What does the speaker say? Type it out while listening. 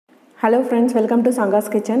Hello friends, welcome to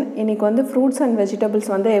Sangaskitchen. இன்னைக்கு வந்து fruits and vegetables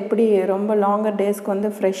வந்து எப்படி ரொம்ப longer daysக்கு வந்து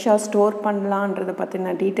ஃப்ரெஷ்ஷா ஸ்டோர் பண்ணலாம்ன்றத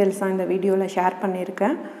பத்தின டீடைல்ஸ் தான் இந்த வீடியோல ஷேர்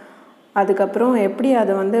பண்ணியிருக்கேன். அதுக்கு அப்புறம் எப்படி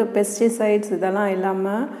அதை வந்து பெஸ்டிசைட்ஸ் இதெல்லாம்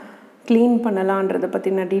இல்லாம க்ளீன் பண்ணலாம்ன்றத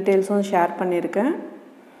பத்தின டீடைல்ஸும் ஷேர் பண்ணியிருக்கேன்.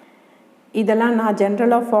 இதெல்லாம் நான்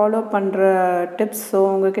ஜெனரலா ஃபாலோ பண்ற டிப்ஸ்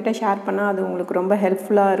உங்ககிட்ட ஷேர் பண்ணா அது உங்களுக்கு ரொம்ப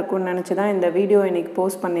ஹெல்ப்ஃபுல்லா இருக்கும்னு நினைச்சு தான் இந்த வீடியோ இன்னைக்கு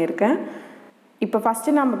போஸ்ட் பண்ணியிருக்கேன். இப்போ ஃபர்ஸ்ட்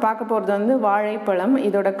நம்ம பார்க்க போறது வந்து வாழைப்பழம்.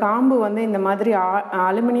 இதோட காம்பு வந்து இந்த மாதிரி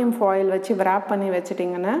அலுமினியம் ஃபாயில் வச்சு wrap பண்ணி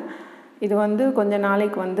வச்சிட்டீங்கன்னா இது வந்து கொஞ்ச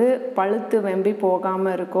நாளைக்கு வந்து பழுத்து வெம்பி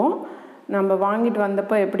போகாம இருக்கும். நம்ம வாங்கிட்டு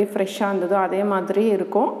வந்தப்போ எப்படி ஃப்ரெஷ்ஷா இருந்ததோ அதே மாதிரி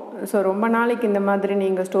இருக்கும். ஸோ ரொம்ப நாளைக்கு இந்த மாதிரி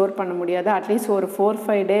நீங்கள் ஸ்டோர் பண்ண முடியாது. அட்லீஸ்ட் ஒரு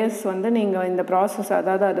 4-5 days வந்து நீங்கள் இந்த ப்ராசஸ்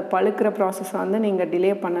அதாவது அது பழுக்கிற ப்ராசஸ் வந்து நீங்கள்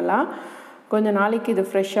டிலே பண்ணலாம். கொஞ்ச நாளைக்கு இது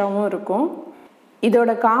ஃப்ரெஷ்ஷாகவும் இருக்கும்.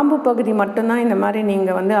 இதோட காம்பு பகுதி மட்டும்தான் இந்த மாதிரி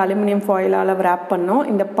நீங்கள் வந்து அலுமினியம் ஃபாயிலால் wrap பண்ணணும்.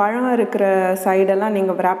 இந்த பழம் இருக்கிற சைடெல்லாம்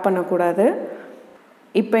நீங்கள் wrap பண்ணக்கூடாது.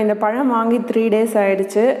 இப்போ இந்த பழம் வாங்கி 3 days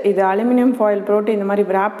ஆகிடுச்சு. இது அலுமினியம் ஃபாயில் போட்டு இந்த மாதிரி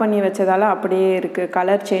wrap பண்ணி வச்சதால அப்படியே இருக்குது,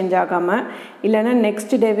 கலர் சேஞ்ச் ஆகாமல். இல்லைன்னா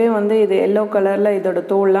நெக்ஸ்ட் டேவே வந்து இது எல்லோ கலரில் இதோட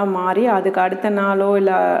தோல்லாம் மாறி அதுக்கு அடுத்த நாளோ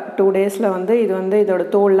இல்லை 2 daysல வந்து இதோட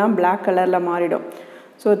தோல்லாம் பிளாக் கலரில் மாறிடும்.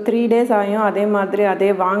 ஸோ 3 days ஆகியும் அதே மாதிரி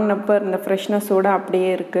அதே வாங்கினப்போ இந்த ஃப்ரெஷ்னஸோடு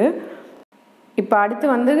அப்படியே இருக்குது. இப்போ அடுத்து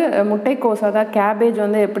வந்து முட்டைக்கோஸ் அதாவது கேபேஜ்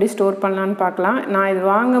வந்து எப்படி ஸ்டோர் பண்ணலான்னு பார்க்கலாம். நான் இது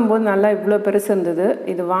வாங்கும்போது நல்லா இவ்வளோ பெருசு இருந்தது.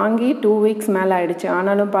 இது வாங்கி 2 weeks மேலே ஆகிடுச்சு.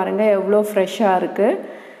 ஆனாலும் பாருங்கள் எவ்வளோ ஃப்ரெஷ்ஷாக இருக்குது.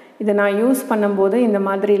 இதை நான் யூஸ் பண்ணும்போது இந்த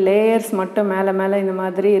மாதிரி லேயர்ஸ் மட்டும் மேலே இந்த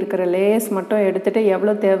மாதிரி இருக்கிற லேயர்ஸ் மட்டும் எடுத்துகிட்டு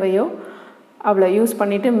எவ்வளோ தேவையோ அவ்வளோ யூஸ்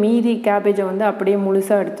பண்ணிவிட்டு மீதி கேபேஜை வந்து அப்படியே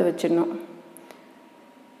முழுசாக எடுத்து வச்சிடணும்.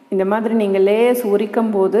 இந்த மாதிரி நீங்கள் லேயர்ஸ்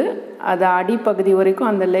உரிக்கும் போது அது அடிப்பகுதி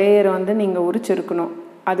வரைக்கும் அந்த லேயரை வந்து நீங்கள் உரிச்சிருக்கணும்.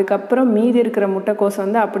 அதுக்கப்புறம் மீதி இருக்கிற முட்டைக்கோஸ்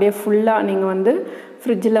வந்து அப்படியே ஃபுல்லாக நீங்கள் வந்து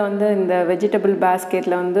ஃப்ரிட்ஜில் வந்து இந்த வெஜிடபிள்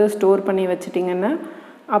பேஸ்கெட்டில் வந்து ஸ்டோர் பண்ணி வச்சிட்டிங்கன்னா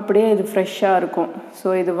அப்படியே இது ஃப்ரெஷ்ஷாக இருக்கும்.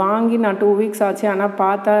 ஸோ இது வாங்கி நான் 2 weeks ஆச்சு. ஆனால்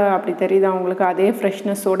பார்த்தா அப்படி தெரியுது அவங்களுக்கு அதே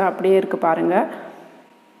ஃப்ரெஷ்னஸோடு அப்படியே இருக்குது பாருங்கள்.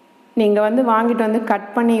 நீங்கள் வந்து வாங்கிட்டு வந்து கட்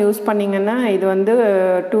பண்ணி யூஸ் பண்ணிங்கன்னா இது வந்து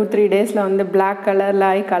 2-3 daysல வந்து பிளாக் கலரில்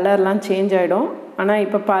ஆகி கலர்லாம் சேஞ்ச் ஆகிடும். ஆனால்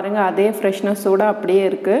இப்போ பாருங்கள் அதே ஃப்ரெஷ்னஸோடு அப்படியே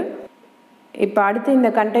இருக்குது. இப்போ அடுத்து இந்த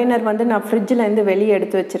கண்டெய்னர் வந்து நான் ஃப்ரிட்ஜிலேருந்து வெளியே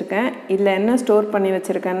எடுத்து வச்சுருக்கேன். இதில் என்ன ஸ்டோர் பண்ணி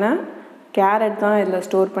வச்சுருக்கேன்னா கேரட் தான் இதில்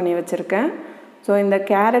ஸ்டோர் பண்ணி வச்சுருக்கேன். ஸோ இந்த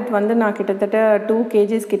கேரட் வந்து நான் கிட்டத்தட்ட 2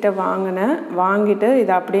 kgs கிட்ட வாங்கிட்டு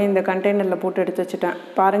இதை அப்படியே இந்த கண்டெய்னரில் போட்டு எடுத்து வச்சுட்டேன்.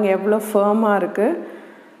 பாருங்கள் எவ்வளோ ஃபேர்மாக இருக்குது.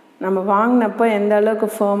 நம்ம வாங்கினப்போ எந்த அளவுக்கு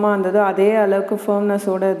ஃபேர்மாக இருந்ததோ அதே அளவுக்கு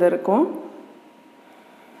ஃபேர்ம்னஸோடு இது இருக்கும்.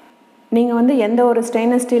 நீங்கள் வந்து எந்த ஒரு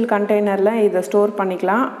ஸ்டெயின்லெஸ் ஸ்டீல் கண்டெய்னரில் இதை ஸ்டோர்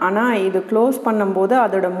பண்ணிக்கலாம். ஆனால் இது க்ளோஸ் பண்ணும்போது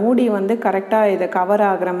அதோட மூடி வந்து கரெக்டாக இதை கவர்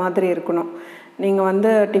ஆகிற மாதிரி இருக்கணும். நீங்கள் வந்து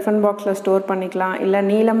டிஃபன் பாக்ஸில் ஸ்டோர் பண்ணிக்கலாம். இல்லை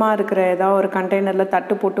நீளமாக இருக்கிற ஏதாவது ஒரு கண்டெய்னரில்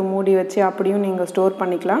தட்டு போட்டு மூடி வச்சு அப்படியும் நீங்கள் ஸ்டோர்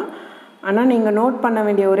பண்ணிக்கலாம். ஆனால் நீங்கள் நோட் பண்ண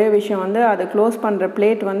வேண்டிய ஒரே விஷயம் வந்து அது க்ளோஸ் பண்ணுற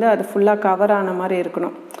பிளேட் வந்து அது ஃபுல்லாக கவர் ஆன மாதிரி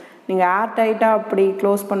இருக்கணும். நீங்கள் ஏர் டைட்டாக அப்படி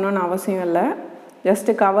க்ளோஸ் பண்ணணுன்னு அவசியம் இல்லை.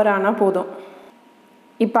 ஜஸ்ட்டு கவர் ஆனால் போதும்.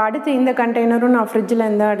 இப்போ அடுத்து இந்த கண்டெய்னரும் நான் ஃப்ரிட்ஜில்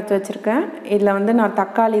இருந்தால் எடுத்து வச்சுருக்கேன். இதில் வந்து நான்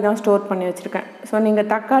தக்காளி தான் ஸ்டோர் பண்ணி வச்சுருக்கேன். ஸோ நீங்கள்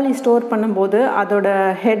தக்காளி ஸ்டோர் பண்ணும்போது அதோட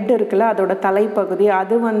ஹெட் இருக்குல்ல, அதோட தலைப்பகுதி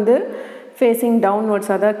அது வந்து ஃபேஸிங்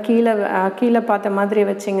டவுன்வர்ட்ஸ், அதாவது கீழே பார்த்த மாதிரி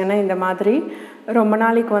வச்சிங்கன்னா இந்த மாதிரி ரொம்ப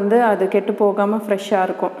நாளைக்கு வந்து அது கெட்டு போகாமல் ஃப்ரெஷ்ஷாக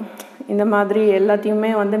இருக்கும். இந்த மாதிரி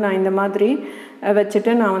எல்லாத்தையுமே வந்து நான் இந்த மாதிரி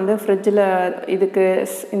வச்சுட்டு நான் வந்து ஃப்ரிட்ஜில் இதுக்கு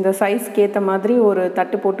இந்த சைஸ்க்கு ஏற்ற மாதிரி ஒரு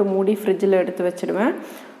தட்டு போட்டு மூடி ஃப்ரிட்ஜில் எடுத்து வச்சுடுவேன்.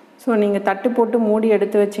 ஸோ நீங்கள் தட்டு போட்டு மூடி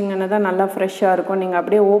எடுத்து வச்சிங்கன்னா தான் நல்லா ஃப்ரெஷ்ஷாக இருக்கும். நீங்கள்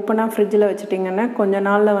அப்படியே ஓப்பனாக ஃப்ரிட்ஜில் வச்சுட்டிங்கன்னா கொஞ்ச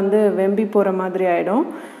நாளில் வந்து வெம்பி போகிற மாதிரி ஆகிடும்.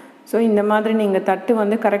 ஸோ இந்த மாதிரி நீங்கள் தட்டு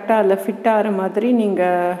வந்து கரெக்டாக அதில் ஃபிட் ஆகிற மாதிரி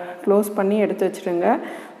நீங்கள் க்ளோஸ் பண்ணி எடுத்து வச்சுடுங்க.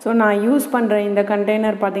 ஸோ நான் யூஸ் பண்ணுற இந்த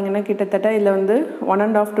கண்டெய்னர் பார்த்திங்கன்னா கிட்டத்தட்ட இதில் வந்து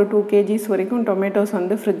 1.5 to 2 kgs வரைக்கும் டொமேட்டோஸ்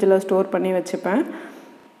வந்து ஃப்ரிட்ஜில் ஸ்டோர் பண்ணி வச்சுப்பேன்.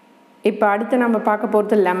 இப்போ அடுத்து நம்ம பார்க்க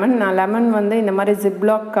போகிறது லெமன். நான் லெமன் வந்து இந்த மாதிரி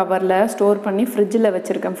ஜிப்லாக் கவரில் ஸ்டோர் பண்ணி ஃப்ரிட்ஜில்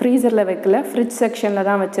வச்சுருக்கேன். ஃப்ரீசரில் வைக்கல, ஃப்ரிட்ஜ் செக்ஷனில்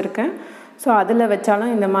தான் வச்சுருக்கேன். ஸோ அதில்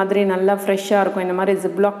வச்சாலும் இந்த மாதிரி நல்லா ஃப்ரெஷ்ஷாக இருக்கும். இந்த மாதிரி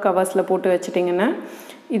ஜிப்லாக் கவர்ஸில் போட்டு வச்சுட்டிங்கன்னா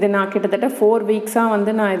இது நான் கிட்டத்தட்ட 4 weeksஆக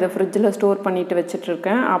வந்து நான் இதை ஃப்ரிட்ஜில் ஸ்டோர் பண்ணிட்டு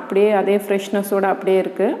வச்சிட்ருக்கேன். அப்படியே அதே ஃப்ரெஷ்னஸோடு அப்படியே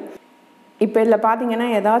இருக்குது. இப்போ இதில் பார்த்தீங்கன்னா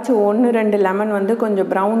ஏதாச்சும் 1-2 லெமன் வந்து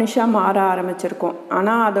கொஞ்சம் ப்ரௌனிஷாக மாற ஆரம்பிச்சிருக்கும்.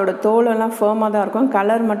 ஆனால் அதோட தோலெல்லாம் ஃபேர்மாக தான் இருக்கும்,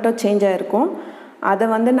 கலர் மட்டும் சேஞ்ச் ஆகிருக்கும். அதை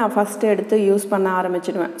வந்து நான் ஃபஸ்ட்டு எடுத்து யூஸ் பண்ண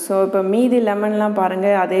ஆரம்பிச்சிடுவேன். ஸோ இப்போ மீதி லெமன்லாம்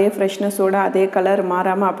பாருங்கள் அதே ஃப்ரெஷ்னஸோடு அதே கலர்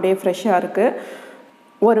மாறாமல் அப்படியே ஃப்ரெஷ்ஷாக இருக்குது.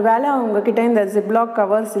 ஒரு வேளை உங்ககிட்ட இந்த ஜிப்லாக்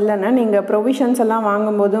கவர்ஸ் இல்லைன்னா நீங்கள் ப்ரொவிஷன்ஸ் எல்லாம்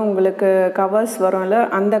வாங்கும்போது உங்களுக்கு கவர்ஸ் வரும்ல,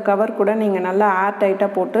 அந்த கவர் கூட நீங்கள் நல்லா ஏர்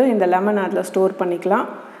டைட்டாக போட்டு இந்த லெமன் அதில் ஸ்டோர் பண்ணிக்கலாம்.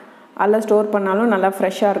 அதில் ஸ்டோர் பண்ணாலும் நல்லா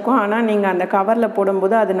ஃப்ரெஷ்ஷாக இருக்கும். ஆனால் நீங்கள் அந்த கவரில்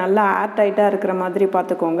போடும்போது அது நல்லா ஏர் டைட்டாக இருக்கிற மாதிரி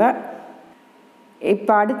பார்த்துக்கோங்க.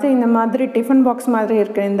 இப்போ அடுத்து இந்த மாதிரி டிஃபன் பாக்ஸ் மாதிரி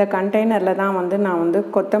இருக்கிற இந்த கண்டெய்னரில் தான் வந்து நான் வந்து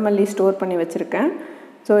கொத்தமல்லி ஸ்டோர் பண்ணி வச்சுருக்கேன்.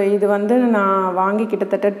 ஸோ இது வந்து நான் வாங்கி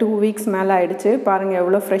கிட்டத்தட்ட 2 வீக்ஸ் மேலே ஆயிடுச்சு. பாருங்கள்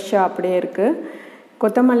எவ்வளோ ஃப்ரெஷ்ஷாக அப்படியே இருக்குது.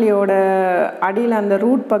 கொத்தமல்லியோட அடியில் அந்த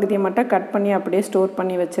ரூட் பகுதியை மட்டும் கட் பண்ணி அப்படியே ஸ்டோர்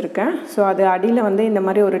பண்ணி வச்சுருக்கேன். ஸோ அது அடியில் வந்து இந்த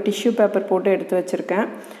மாதிரி ஒரு டிஷ்யூ பேப்பர் போட்டு எடுத்து வச்சுருக்கேன்.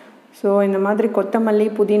 ஸோ இந்த மாதிரி கொத்தமல்லி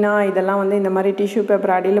புதினா இதெல்லாம் வந்து இந்த மாதிரி டிஷ்யூ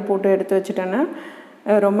பேப்பர் அடியில் போட்டு எடுத்து வச்சுட்டேன்னா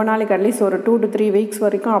ரொம்ப நாளைக்கு அட்லீஸ்ட் ஒரு 2 to 3 வீக்ஸ்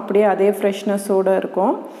வரைக்கும் அப்படியே அதே ஃப்ரெஷ்னஸோடு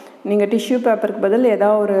இருக்கும். நீங்கள் டிஷ்யூ பேப்பருக்கு பதில்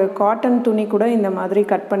ஏதாவது ஒரு காட்டன் துணி கூட இந்த மாதிரி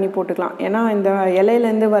கட் பண்ணி போட்டுக்கலாம். ஏன்னா இந்த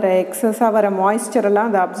இலையிலேருந்து வர எக்ஸஸாக வர மாய்ஸ்சரெல்லாம்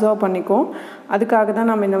அதை அப்சர்வ் பண்ணிக்கும். அதுக்காக தான்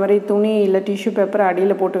நம்ம இந்த மாதிரி துணி இல்லை டிஷ்யூ பேப்பர்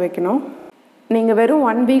அடியில் போட்டு வைக்கணும். நீங்கள் வெறும்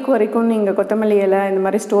 1 வீக் வரைக்கும் நீங்கள் கொத்தமல்லி இலை இந்த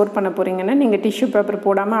மாதிரி ஸ்டோர் பண்ண போகிறீங்கன்னா நீங்கள் டிஷ்யூ பேப்பர்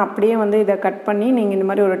போடாமல் அப்படியே வந்து இதை கட் பண்ணி நீங்கள் இந்த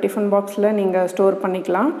மாதிரி ஒரு டிஃபன் பாக்ஸில் நீங்கள் ஸ்டோர்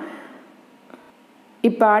பண்ணிக்கலாம்.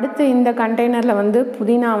 இப்போ அடுத்து இந்த கண்டெய்னரில் வந்து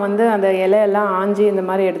புதினா வந்து அந்த இலையெல்லாம் ஆஞ்சி இந்த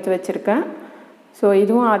மாதிரி எடுத்து வச்சுருக்கேன். ஸோ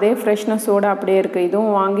இதுவும் அதே ஃப்ரெஷ்னஸோடு அப்படியே இருக்குது.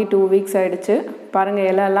 இதுவும் வாங்கி 2 வீக்ஸ் ஆகிடுச்சு. பாருங்கள்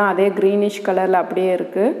இலையெல்லாம் அதே க்ரீனிஷ் கலரில் அப்படியே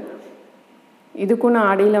இருக்குது. இதுக்கும் நான்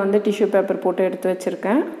அடியில் வந்து டிஷ்யூ பேப்பர் போட்டு எடுத்து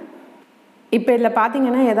வச்சுருக்கேன். இப்போ இதில்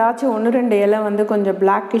பார்த்தீங்கன்னா ஏதாச்சும் 1-2 இலை வந்து கொஞ்சம்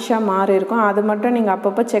பிளாக்கிஷாக மாறி இருக்கும். அது மட்டும் நீங்கள்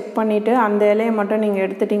அப்பப்போ செக் பண்ணிவிட்டு அந்த இலையை மட்டும் நீங்கள்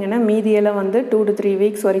எடுத்துட்டிங்கன்னா மீதி இலை வந்து 2 to 3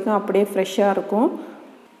 வீக்ஸ் வரைக்கும் அப்படியே ஃப்ரெஷ்ஷாக இருக்கும்.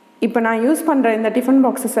 இப்போ நான் யூஸ் பண்ணுற இந்த டிஃபன்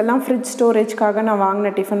பாக்ஸஸ் எல்லாம் ஃப்ரிட்ஜ் ஸ்டோரேஜ்க்காக நான் வாங்கின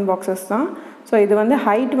டிஃபன் பாக்ஸஸ் தான். ஸோ இது வந்து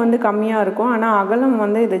ஹைட் வந்து கம்மியாக இருக்கும், ஆனால் அகலம்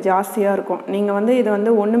வந்து இது ஜாஸ்தியாக இருக்கும். நீங்கள் வந்து இது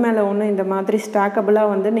வந்து ஒன்று மேலே ஒன்று இந்த மாதிரி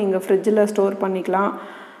ஸ்டாக்கபிளாக வந்து நீங்கள் ஃப்ரிட்ஜில் ஸ்டோர் பண்ணிக்கலாம்.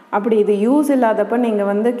 அப்படி இது யூஸ் இல்லாதப்போ நீங்கள்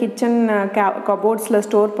வந்து கிச்சன் கபோர்ட்ஸில்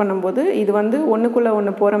ஸ்டோர் பண்ணும்போது இது வந்து ஒன்றுக்குள்ளே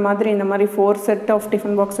ஒன்று போகிற மாதிரி இந்த மாதிரி 4 செட் ஆஃப்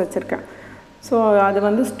டிஃபன் பாக்ஸ் வச்சுருக்கேன். ஸோ அது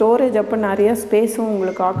வந்து ஸ்டோரேஜ் அப்போ நிறைய ஸ்பேஸும்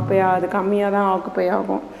உங்களுக்கு ஆக்குப்பை ஆகுது, கம்மியாக தான் ஆக்குப்பை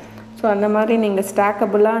ஆகும். ஸோ அந்த மாதிரி நீங்கள்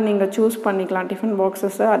ஸ்டாக்கபிளாக நீங்கள் சூஸ் பண்ணிக்கலாம் டிஃபன்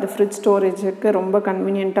பாக்ஸஸை. அது ஃப்ரிட்ஜ் ஸ்டோரேஜுக்கு ரொம்ப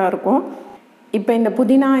கன்வீனியண்ட்டாக இருக்கும். இப்போ இந்த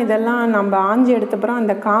புதினா இதெல்லாம் நம்ம ஆஞ்சி எடுத்தப்பறம்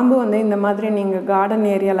அந்த காம்பு வந்து இந்த மாதிரி நீங்கள் கார்டன்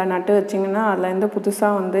ஏரியாவில் நட்டு வச்சிங்கன்னா அதுலேருந்து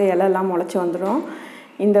புதுசாக வந்து இலையெல்லாம் முளைச்சி வந்துடும்.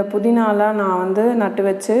 இந்த புதினாலாம் நான் வந்து நட்டு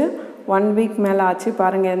வச்சு 1 வீக் மேலே ஆச்சு.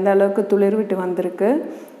 பாருங்கள் எந்த அளவுக்கு துளிர் விட்டு வந்திருக்கு.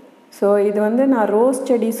 ஸோ இது வந்து நான் ரோஸ்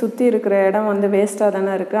செடி சுற்றி இருக்கிற இடம் வந்து வேஸ்ட்டாக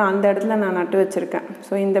தானே இருக்குது, அந்த இடத்துல நான் நட்டு வச்சுருக்கேன்.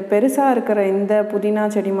 ஸோ இந்த பெருசாக இருக்கிற இந்த புதினா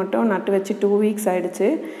செடி மட்டும் நட்டு வச்சு 2 வீக்ஸ் ஆகிடுச்சு.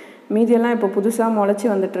 மீதியெல்லாம் இப்போ புதுசாக முளைச்சி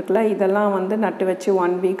வந்துட்டுருக்குல, இதெல்லாம் வந்து நட்டு வச்சு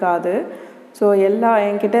 1 வீக் ஆகுது. ஸோ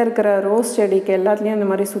என்கிட்ட இருக்கிற ரோஸ் செடிக்கு எல்லாத்துலேயும் இந்த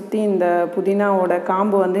மாதிரி சுற்றி இந்த புதினாவோட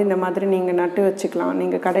காம்பு வந்து இந்த மாதிரி நீங்கள் நட்டு வச்சுக்கலாம்.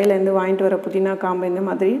 நீங்கள் கடையிலேருந்து வாங்கிட்டு வர புதினா காம்பு இந்த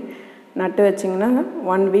மாதிரி நட்டு வச்சிங்கன்னா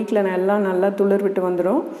 1 வீக்கில் எல்லாம் நல்லா துளிர் விட்டு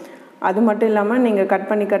வந்துடும். அது மட்டும் இல்லாமல் நீங்கள் கட்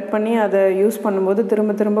பண்ணி அதை யூஸ் பண்ணும்போது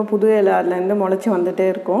திரும்ப புது இலை அதுலேருந்து முளைச்சி வந்துகிட்டே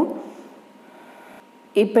இருக்கும்.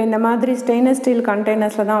 இப்போ இந்த மாதிரி ஸ்டெயின்லெஸ் ஸ்டீல்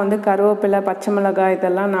கண்டெய்னர்ஸில் தான் வந்து கருவேப்பிலை, பச்சை மிளகாய்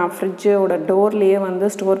இதெல்லாம் நான் ஃப்ரிட்ஜோட டோர்லேயே வந்து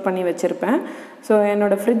ஸ்டோர் பண்ணி வச்சுருப்பேன். ஸோ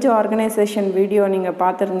என்னோடய ஃப்ரிட்ஜ் ஆர்கனைசேஷன் வீடியோ நீங்கள்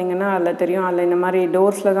பார்த்துருந்தீங்கன்னா அதில் தெரியும். அதில் இந்த மாதிரி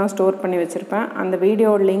டோர்ஸில் தான் ஸ்டோர் பண்ணி வச்சுருப்பேன். அந்த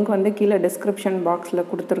வீடியோட லிங்க் வந்து கீழே டிஸ்கிரிப்ஷன் பாக்ஸில்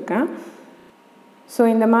கொடுத்துருக்கேன். ஸோ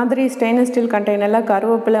இந்த மாதிரி ஸ்டெயின்லெஸ் ஸ்டீல் கண்டெய்னரில்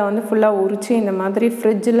கருவேப்பிலை வந்து ஃபுல்லாக உரித்து இந்த மாதிரி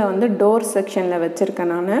ஃப்ரிட்ஜில் வந்து டோர் செக்ஷனில்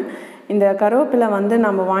வச்சுருக்கேன் நான். இந்த கருவேப்பிலை வந்து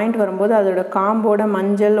நம்ம வாங்கிட்டு வரும்போது அதோட காம்போட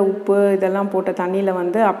மஞ்சள், உப்பு இதெல்லாம் போட்ட தண்ணியில்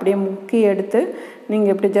வந்து அப்படியே முக்கி எடுத்து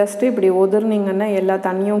நீங்கள் இப்படி ஒதுர்னிங்கன்னா எல்லா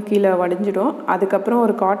தண்ணியும் கீழே வடிஞ்சிடும். அதுக்கப்புறம்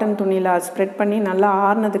ஒரு காட்டன் துணியில் ஸ்ப்ரெட் பண்ணி நல்லா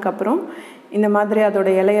ஆறுனதுக்கப்புறம் இந்த மாதிரி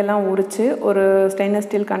அதோட இலையெல்லாம் உரித்து ஒரு ஸ்டெயின்லெஸ்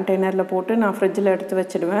ஸ்டீல் கண்டெய்னரில் போட்டு நான் ஃப்ரிட்ஜில் எடுத்து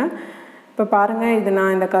வச்சுடுவேன். இப்போ பாருங்கள், இது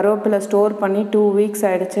நான் இந்த கருவேப்பிலை ஸ்டோர் பண்ணி 2 வீக்ஸ்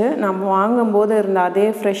ஆகிடுச்சு. நம்ம வாங்கும்போது இருந்த அதே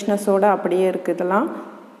ஃப்ரெஷ்னஸோடு அப்படியே இருக்குது. இதெல்லாம்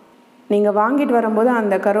நீங்கள் வாங்கிட்டு வரும்போது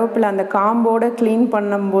அந்த கருவேப்பிலை அந்த காம்போடு க்ளீன்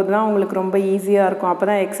பண்ணும்போது தான் உங்களுக்கு ரொம்ப ஈஸியாக இருக்கும். அப்போ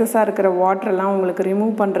தான் எக்ஸஸாக இருக்கிற வாட்டரெல்லாம் உங்களுக்கு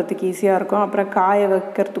ரிமூவ் பண்ணுறதுக்கு ஈஸியாக இருக்கும். அப்புறம் காய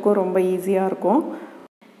வைக்கிறதுக்கும் ரொம்ப ஈஸியாக இருக்கும்.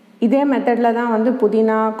 இதே மெத்தடில் தான் வந்து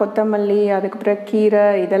புதினா, கொத்தமல்லி, அதுக்கப்புறம் கீரை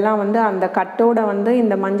இதெல்லாம் வந்து அந்த கட்டோடு வந்து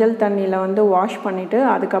இந்த மஞ்சள் தண்ணியில் வந்து வாஷ் பண்ணிவிட்டு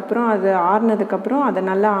அதுக்கப்புறம் அது ஆறுனதுக்கப்புறம் அதை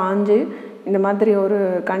நல்லா ஆஞ்சு இந்த மாதிரி ஒரு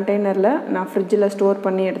கண்டெய்னரில் நான் ஃப்ரிட்ஜில் ஸ்டோர்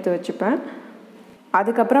பண்ணி எடுத்து வச்சுப்பேன்.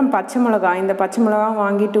 அதுக்கப்புறம் பச்சை மிளகாய், இந்த பச்சை மிளகா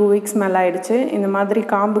வாங்கி 2 வீக்ஸ் மேலே ஆகிடுச்சு. இந்த மாதிரி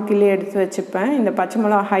காம்பு கிள்ளி எடுத்து வச்சுப்பேன். இந்த பச்சை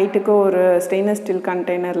மிளகா ஹைட்டுக்கு ஒரு ஸ்டெயின்லெஸ் ஸ்டீல்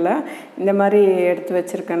கண்டெய்னரில் இந்த மாதிரி எடுத்து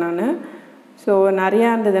வச்சுருக்கேன் நான். ஸோ நிறையா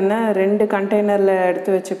இருந்ததுன்னா 2 கண்டெய்னரில்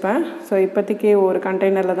எடுத்து வச்சுப்பேன். ஸோ இப்போதைக்கு ஒரு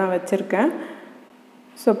கண்டெய்னரில் தான் வச்சுருக்கேன்.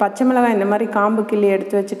 ஸோ பச்சை மிளகாய் இந்த மாதிரி காம்பு கிள்ளி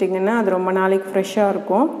எடுத்து வச்சிட்டிங்கன்னா அது ரொம்ப நாளைக்கு ஃப்ரெஷ்ஷாக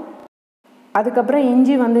இருக்கும். அதுக்கப்புறம்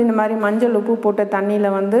இஞ்சி வந்து இந்த மாதிரி மஞ்சள், உப்பு போட்ட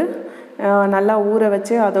தண்ணியில் வந்து நல்லா ஊற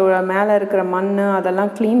வச்சு அதோட மேலே இருக்கிற மண்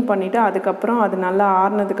அதெல்லாம் க்ளீன் பண்ணிவிட்டு அதுக்கப்புறம் அது நல்லா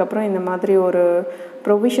ஆறுனதுக்கப்புறம் இந்த மாதிரி ஒரு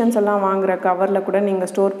ப்ரொவிஷன்ஸ் எல்லாம் வாங்குகிற கவரில் கூட நீங்கள்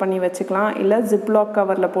ஸ்டோர் பண்ணி வச்சுக்கலாம். இல்லை ஜிப்லாக்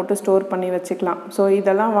கவரில் போட்டு ஸ்டோர் பண்ணி வச்சுக்கலாம். ஸோ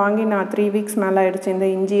இதெல்லாம் வாங்கி நான் 3 வீக்ஸ் மேலே ஆகிடுச்சு இந்த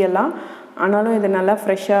இஞ்சியெல்லாம். ஆனாலும் இது நல்லா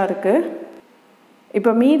ஃப்ரெஷ்ஷாக இருக்குது.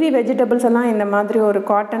 இப்போ மீதி வெஜிடபிள்ஸ் எல்லாம் இந்த மாதிரி ஒரு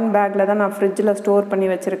காட்டன் பேக்கில் தான் நான் ஃப்ரிட்ஜில் ஸ்டோர் பண்ணி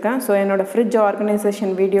வச்சுருக்கேன். ஸோ என்னோடய ஃப்ரிட்ஜ்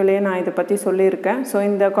ஆர்கனைசேஷன் வீடியோலேயே நான் இதை பற்றி சொல்லியிருக்கேன். ஸோ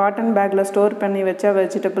இந்த காட்டன் பேக்கில் ஸ்டோர் பண்ணி வச்ச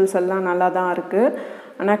வெஜிடபிள்ஸ் எல்லாம் நல்லா தான் இருக்குது.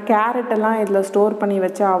 ஆனால் கேரட்டெல்லாம் இதில் ஸ்டோர் பண்ணி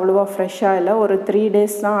வச்சா அவ்வளோவா ஃப்ரெஷ்ஷாக இல்லை. ஒரு 3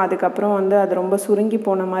 days தான், அதுக்கப்புறம் வந்து அது ரொம்ப சுருங்கி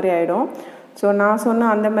போன மாதிரி ஆகிடும். ஸோ நான் சொன்ன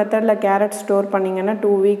அந்த மெத்தடில் கேரட் ஸ்டோர் பண்ணிங்கன்னா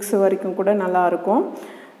 2 weeks வரைக்கும் கூட நல்லாயிருக்கும்.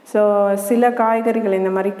 ஸோ சில காய்கறிகள்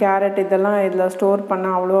இந்த மாதிரி கேரட் இதெல்லாம் இதில் ஸ்டோர்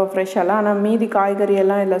பண்ணால் அவ்வளோவா ஃப்ரெஷ்ஷாக இல்லை. ஆனால் மீதி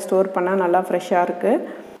காய்கறியெல்லாம் இதில் ஸ்டோர் பண்ணால் நல்லா ஃப்ரெஷ்ஷாக இருக்குது.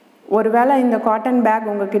 ஒருவேளை இந்த காட்டன் பேக்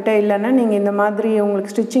உங்கள்கிட்ட இல்லைன்னா நீங்கள் இந்த மாதிரி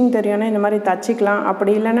உங்களுக்கு ஸ்டிச்சிங் தெரியும்னா இந்த மாதிரி தச்சிக்கலாம்.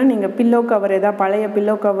 அப்படி இல்லைன்னா நீங்கள் பில்லோ கவர் எதாவது பழைய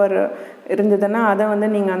பில்லோ கவர் இருந்ததுன்னா அதை வந்து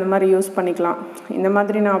நீங்கள் அந்த மாதிரி யூஸ் பண்ணிக்கலாம். இந்த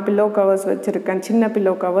மாதிரி நான் பில்லோ கவர்ஸ் வச்சுருக்கேன், சின்ன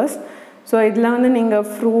பில்லோ கவர்ஸ். ஸோ இதில் வந்து நீங்கள்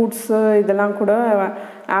ஃப்ரூட்ஸு இதெல்லாம் கூட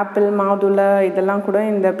ஆப்பிள் மாதுளை இதெல்லாம் கூட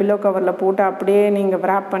இந்த பில்லோ கவரில் போட்டு அப்படியே நீங்கள்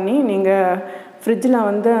wrap பண்ணி நீங்கள் ஃப்ரிட்ஜில்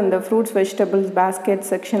வந்து அந்த ஃப்ரூட்ஸ் வெஜிடபிள்ஸ் பேஸ்கெட்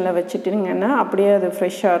செக்ஷனில் வச்சுட்டிங்கன்னா அப்படியே அது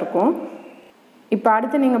ஃப்ரெஷ்ஷாக இருக்கும். இப்போ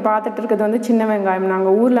அடுத்து நீங்கள் பார்த்துட்டு இருக்கிறது வந்து சின்ன வெங்காயம்.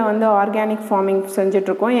 நாங்கள் ஊரில் வந்து ஆர்கானிக் ஃபார்மிங்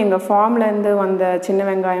செஞ்சிட்ருக்கோம். எங்கள் ஃபார்ம்லேருந்து வந்த சின்ன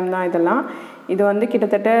வெங்காயம் தான் இதெல்லாம். இது வந்து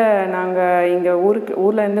கிட்டத்தட்ட நாங்கள் இங்கே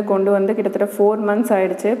ஊர்லேருந்து கொண்டு வந்து கிட்டத்தட்ட 4 months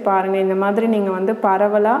ஆகிடுச்சு. பாருங்கள், இந்த மாதிரி நீங்கள் வந்து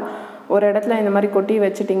பரவலாக ஒரு இடத்துல இந்த மாதிரி கொட்டி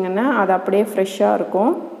வச்சிட்டிங்கன்னா அது அப்படியே ஃப்ரெஷ்ஷாக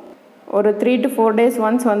இருக்கும். ஒரு 3 to 4 days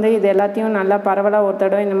ஒன்ஸ் வந்து இது எல்லாத்தையும் நல்லா பரவலாக ஒரு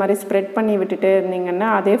தடவை இந்த மாதிரி ஸ்ப்ரெட் பண்ணி விட்டுட்டே இருந்தீங்கன்னா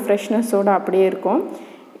அதே ஃப்ரெஷ்னஸோடு அப்படியே இருக்கும்.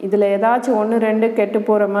 இதில் ஏதாச்சும் 1-2 கெட்டு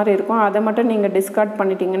போகிற மாதிரி இருக்கும். அதை மட்டும் நீங்கள் டிஸ்கார்ட்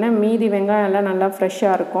பண்ணிட்டீங்கன்னா மீதி வெங்காயம் எல்லாம் நல்லா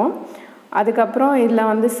ஃப்ரெஷ்ஷாக இருக்கும். அதுக்கப்புறம் இதில்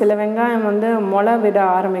வந்து சில வெங்காயம் வந்து முளை விட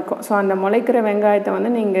ஆரம்பிக்கும். ஸோ அந்த முளைக்கிற வெங்காயத்தை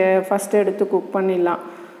வந்து நீங்கள் ஃபஸ்ட்டு எடுத்து குக் பண்ணிடலாம்.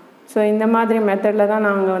 ஸோ இந்த மாதிரி மெத்தடில் தான்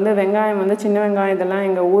நாங்கள் வந்து வெங்காயம் வந்து சின்ன வெங்காயம் இதெல்லாம்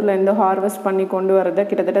எங்கள் ஊர்லேருந்து ஹார்வெஸ்ட் பண்ணி கொண்டு வரதை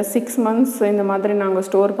கிட்டத்தட்ட 6 months இந்த மாதிரி நாங்கள்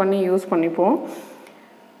ஸ்டோர் பண்ணி யூஸ் பண்ணிப்போம்.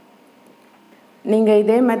 நீங்கள்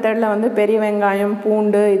இதே மெத்தடில் வந்து பெரிய வெங்காயம்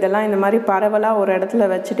பூண்டு இதெல்லாம் இந்த மாதிரி பரவலாக ஒரு இடத்துல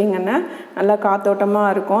வச்சிட்டிங்கன்னா நல்லா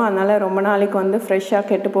காத்தோட்டமாக இருக்கும். அதனால் ரொம்ப நாளைக்கு வந்து ஃப்ரெஷ்ஷாக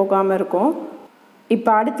கெட்டு போகாமல் இருக்கும்.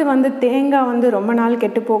 இப்போ அடுத்து வந்து தேங்காய் வந்து ரொம்ப நாள்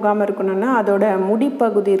கெட்டு போகாமல் இருக்கணும்னா அதோட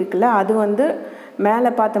முடிப்பகுதி இருக்குல்ல, அது வந்து மேலே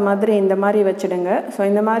பார்த்த மாதிரி இந்த மாதிரி வச்சுடுங்க. ஸோ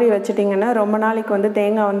இந்த மாதிரி வச்சிட்டிங்கன்னா ரொம்ப நாளைக்கு வந்து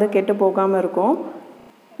தேங்காய் வந்து கெட்டு போகாமல் இருக்கும்.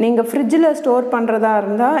 நீங்கள் ஃப்ரிட்ஜில் ஸ்டோர் பண்ணுறதா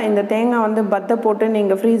இருந்தால் இந்த தேங்காய் வந்து பத்தை போட்டு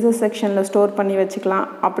நீங்கள் ஃப்ரீசர் செக்ஷனில் ஸ்டோர் பண்ணி வச்சுக்கலாம்.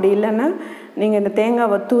 அப்படி இல்லைன்னா நீங்கள் இந்த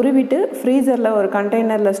தேங்காவை துருவிட்டு ஃப்ரீசரில் ஒரு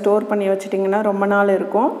கண்டெய்னரில் ஸ்டோர் பண்ணி வச்சிட்டிங்கன்னா ரொம்ப நாள்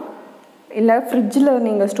இருக்கும். இல்லை ஃப்ரிட்ஜில்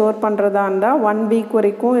நீங்கள் ஸ்டோர் பண்ணுறதா இருந்தால் 1 week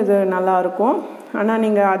வரைக்கும் இது நல்லாயிருக்கும். ஆனால்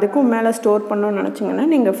நீங்கள் அதுக்கும் மேலே ஸ்டோர் பண்ணணும்னு நினச்சிங்கன்னா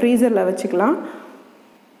நீங்கள் ஃப்ரீசரில் வச்சுக்கலாம்.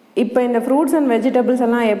 இப்போ இந்த ஃப்ரூட்ஸ் அண்ட் வெஜிடபிள்ஸ்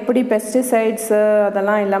எல்லாம் எப்படி பெஸ்டிசைட்ஸு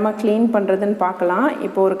அதெல்லாம் இல்லாமல் க்ளீன் பண்ணுறதுன்னு பார்க்கலாம்.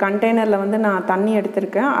 இப்போ ஒரு கண்டெய்னரில் வந்து நான் தண்ணி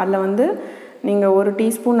எடுத்திருக்கேன். அதில் வந்து நீங்கள் 1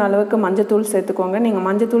 teaspoon அளவுக்கு மஞ்சத்தூள் சேர்த்துக்கோங்க. நீங்கள்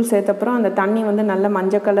மஞ்சத்தூள் சேர்த்தப்புறம் அந்த தண்ணி வந்து நல்ல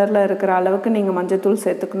மஞ்சள் கலரில் இருக்கிற அளவுக்கு நீங்கள் மஞ்சத்தூள்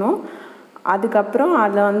சேர்த்துக்கணும். அதுக்கப்புறம்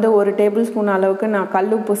அதில் வந்து 1 tablespoon அளவுக்கு நான்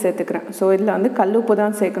கல்லுப்பு சேர்த்துக்கிறேன். ஸோ இதில் வந்து கல்லுப்பு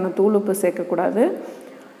தான் சேர்க்கணும், தூள் உப்பு சேர்க்கக்கூடாது.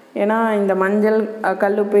 ஏன்னா இந்த மஞ்சள்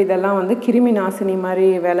கல்லுப்பு இதெல்லாம் வந்து கிருமி நாசினி மாதிரி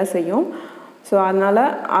வேலை செய்யும். ஸோ அதனால்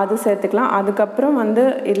அது சேர்த்துக்கலாம். அதுக்கப்புறம் வந்து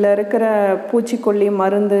இதில் இருக்கிற பூச்சிக்கொல்லி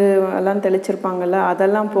மருந்து எல்லாம் தெளிச்சிருப்பாங்கள்ல,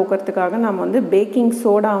 அதெல்லாம் போக்குறதுக்காக நம்ம வந்து பேக்கிங்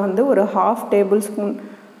சோடா வந்து ஒரு half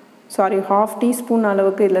teaspoon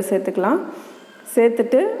அளவுக்கு இதில் சேர்த்துக்கலாம்.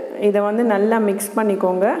 சேர்த்துட்டு இதை வந்து நல்லா மிக்ஸ்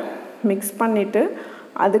பண்ணிக்கோங்க. மிக்ஸ் பண்ணிவிட்டு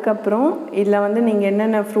அதுக்கப்புறம் இதில் வந்து நீங்கள்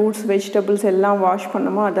என்னென்ன ஃப்ரூட்ஸ் வெஜிடபிள்ஸ் எல்லாம் வாஷ்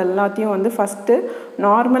பண்ணணுமோ அதெல்லாத்தையும் வந்து ஃபஸ்ட்டு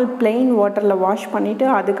நார்மல் plain வாட்டரில் வாஷ் பண்ணிவிட்டு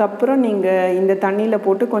அதுக்கப்புறம் நீங்கள் இந்த தண்ணியில்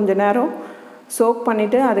போட்டு கொஞ்சம் நேரம் சோக்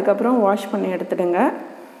பண்ணிவிட்டு அதுக்கப்புறம் வாஷ் பண்ணி எடுத்துடுங்க.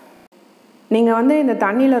 நீங்கள் வந்து இந்த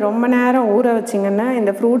தண்ணியில் ரொம்ப நேரம் ஊற வச்சிங்கன்னா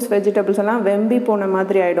இந்த ஃப்ரூட்ஸ் வெஜிடபிள்ஸ் எல்லாம் வெம்பி போன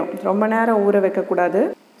மாதிரி ஆகிடும். ரொம்ப நேரம் ஊற வைக்கக்கூடாது.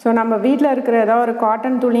 ஸோ நம்ம வீட்டில் இருக்கிற ஏதாவது ஒரு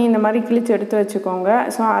காட்டன் துணி இந்த மாதிரி கிழிச்சு எடுத்து வச்சுக்கோங்க.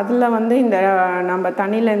 ஸோ அதில் வந்து இந்த நம்ம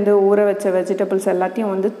தண்ணியிலேருந்து ஊற வச்ச வெஜிடபிள்ஸ்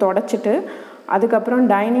எல்லாத்தையும் வந்து தொடச்சிட்டு அதுக்கப்புறம்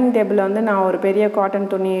டைனிங் டேபிளில் வந்து நான் ஒரு பெரிய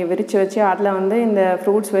காட்டன் துணி விரித்து வச்சு அதில் வந்து இந்த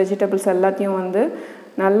ஃப்ரூட்ஸ் வெஜிடபிள்ஸ் எல்லாத்தையும் வந்து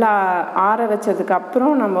நல்லா ஆற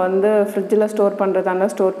வச்சதுக்கப்புறம் நம்ம வந்து ஃப்ரிட்ஜில் ஸ்டோர் பண்ணுறதா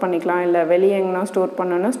இருந்தால் ஸ்டோர் பண்ணிக்கலாம். இல்லை வெளியே எங்கன்னா ஸ்டோர்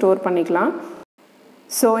பண்ணணுன்னா ஸ்டோர் பண்ணிக்கலாம்.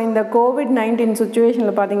 ஸோ இந்த COVID-19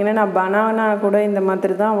 சுச்சுவேஷனில் பார்த்தீங்கன்னா நான் பனானா கூட இந்த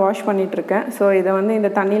மாதிரி தான் வாஷ் பண்ணிகிட்ருக்கேன். ஸோ இதை வந்து இந்த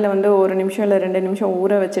தண்ணியில் வந்து 1 நிமிஷம் இல்லை 2 நிமிஷம்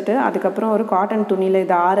ஊற வச்சுட்டு அதுக்கப்புறம் ஒரு காட்டன் துணியில்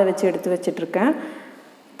இதை ஆற வச்சு எடுத்து வச்சிட்ருக்கேன்.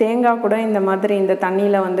 தேங்காய் கூட இந்த மாதிரி இந்த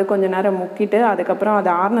தண்ணியில் வந்து கொஞ்சம் நேரம் முக்கிட்டு அதுக்கப்புறம்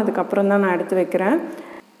அது ஆறுனதுக்கப்புறம் தான் நான் எடுத்து வைக்கிறேன்.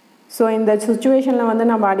 ஸோ இந்த சுச்சுவேஷனில் வந்து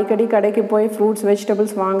நம்ம அடிக்கடி கடைக்கு போய் ஃப்ரூட்ஸ்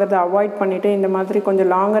வெஜிடபிள்ஸ் வாங்குறதை அவாய்ட் பண்ணிவிட்டு இந்த மாதிரி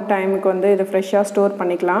கொஞ்சம் லாங்கர் டைமுக்கு வந்து இதை ஃப்ரெஷ்ஷாக ஸ்டோர்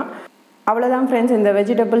பண்ணிக்கலாம். அவ்வளோதான் ஃப்ரெண்ட்ஸ், இந்த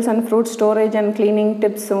vegetables and fruit storage and cleaning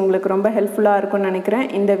tips உங்களுக்கு ரொம்ப ஹெல்ப்ஃபுல்லாக இருக்கும்னு நினைக்கிறேன்.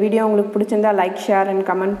 இந்த வீடியோ உங்களுக்கு பிடிச்சிருந்தால் லைக், ஷேர் அண்ட்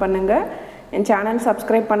கமெண்ட் பண்ணுங்கள். என் சேனல்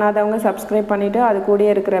சப்ஸ்கிரைப் பண்ணாதவங்க சப்ஸ்கிரைப் பண்ணிவிட்டு அது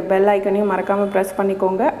கூடயே இருக்கிற பெல் ஐக்கனையும் மறக்காமல் ப்ரெஸ்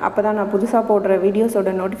பண்ணிக்கோங்க. அப்போ தான் நான் புதுசாக போடுற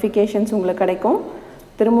வீடியோஸோட நோட்டிஃபிகேஷன்ஸ் உங்களுக்கு கிடைக்கும்.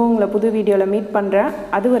 திரும்பவும் உங்களை புது வீடியோவில் மீட் பண்ணுறேன்.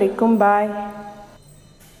 அது வரைக்கும் பாய்.